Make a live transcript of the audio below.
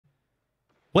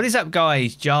What is up,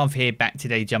 guys? Jarv here, back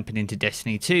today jumping into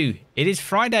Destiny 2. It is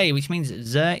Friday, which means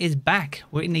XUR is back.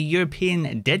 We're in the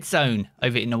European Dead Zone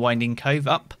over in the Winding Cove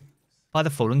up by the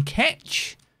Fallen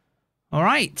Ketch.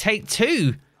 Alright, take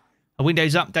two. A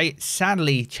Windows update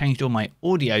sadly changed all my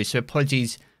audio, so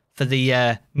apologies for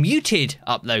the muted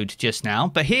upload just now.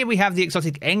 But here we have the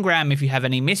exotic Engram. If you have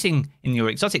any missing in your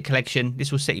exotic collection, this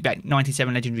will set you back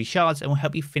 97 legendary shards and will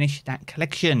help you finish that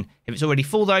collection. If it's already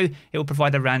full though, it will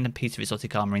provide a random piece of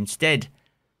exotic armor instead.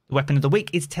 The weapon of the week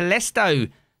is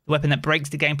Telesto, the weapon that breaks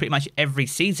the game pretty much every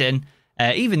season,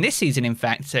 even this season in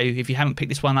fact. So if you haven't picked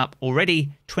this one up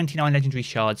already, 29 legendary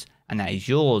shards and that is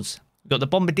yours. We've got the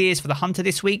Bombardiers for the Hunter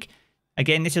this week.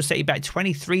 Again, this will set you back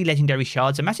 23 legendary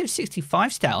shards, a massive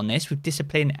 65 stat on this with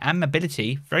discipline and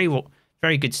mobility. Very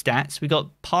good stats. We got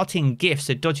Parting Gifts,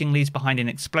 so dodging leaves behind an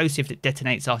explosive that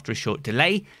detonates after a short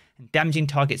delay, and damaging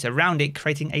targets around it,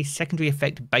 creating a secondary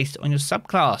effect based on your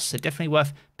subclass. So definitely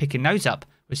worth picking those up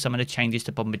with some of the changes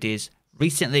to Bombardiers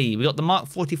recently. We got the Mark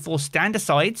 44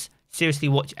 Stand-Asides. Seriously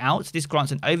watch out. This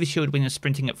grants an overshield when you're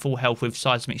sprinting at full health with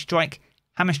Seismic Strike,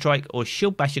 Hammer Strike, or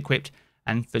Shield Bash equipped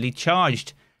and fully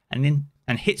charged.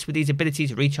 And hits with these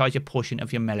abilities recharge a portion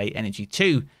of your melee energy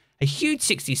too. A huge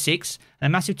 66 and a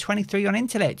massive 23 on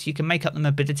intellect. You can make up the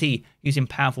mobility using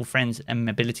powerful friends and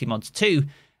mobility mods too.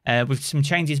 With some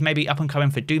changes maybe up and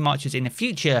coming for Doom Archers in the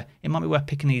future, it might be worth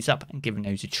picking these up and giving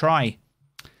those a try.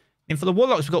 Then for the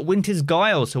Warlocks, we've got Winter's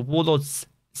Guile, so Warlord's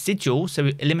Sigil,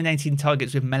 so eliminating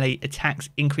targets with melee attacks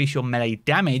increase your melee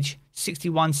damage.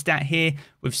 61 stat here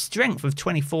with strength of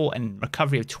 24 and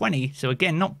recovery of 20. So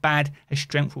again, not bad, as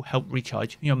strength will help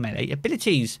recharge your melee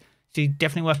abilities. So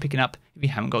definitely worth picking up if you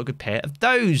haven't got a good pair of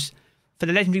those. For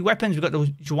the legendary weapons, we've got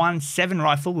the Juan 7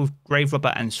 rifle with Grave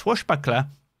Robber and Swashbuckler.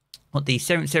 Got the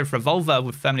Seraph revolver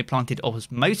with firmly planted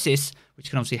osmosis, which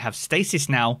can obviously have stasis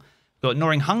now. We've got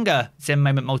Gnawing Hunger, Zen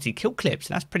Moment multi-kill clip,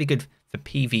 so that's pretty good for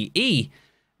PvE.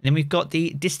 And then we've got the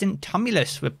Distant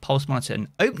Tumulus with Pulse Monitor and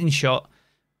Opening Shot.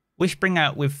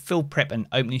 Wishbringer with Fill Prep and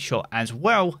Opening Shot as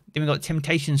well. Then we've got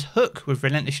Temptation's Hook with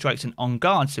Relentless Strikes and On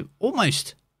Guard, so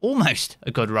almost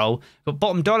a good roll. We've got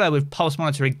Bottom Dollar with Pulse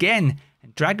Monitor again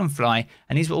and Dragonfly,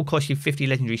 and these will all cost you 50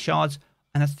 legendary shards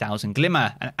and 1,000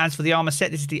 glimmer. And as for the armor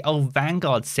set, this is the old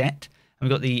Vanguard set, and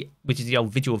we've got which is the old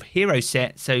Vigil of Heroes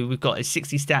set. So we've got a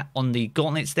 60 stat on the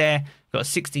gauntlets there, we've got a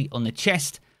 60 on the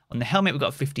chest, on the helmet we've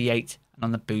got 58, and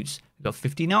on the boots we've got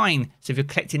 59. So if you're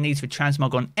collecting these for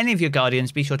transmog on any of your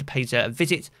Guardians, be sure to pay XUR a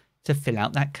visit to fill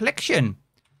out that collection.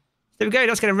 There we go,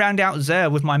 that's going to round out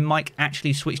XUR with my mic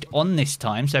actually switched on this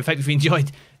time. So I hope you've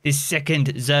enjoyed this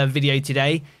second XUR video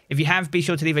today. If you have, be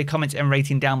sure to leave a comment and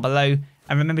rating down below.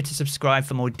 And remember to subscribe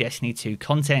for more Destiny 2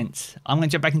 content. I'm going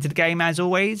to jump back into the game as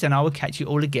always, and I will catch you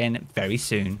all again very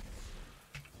soon.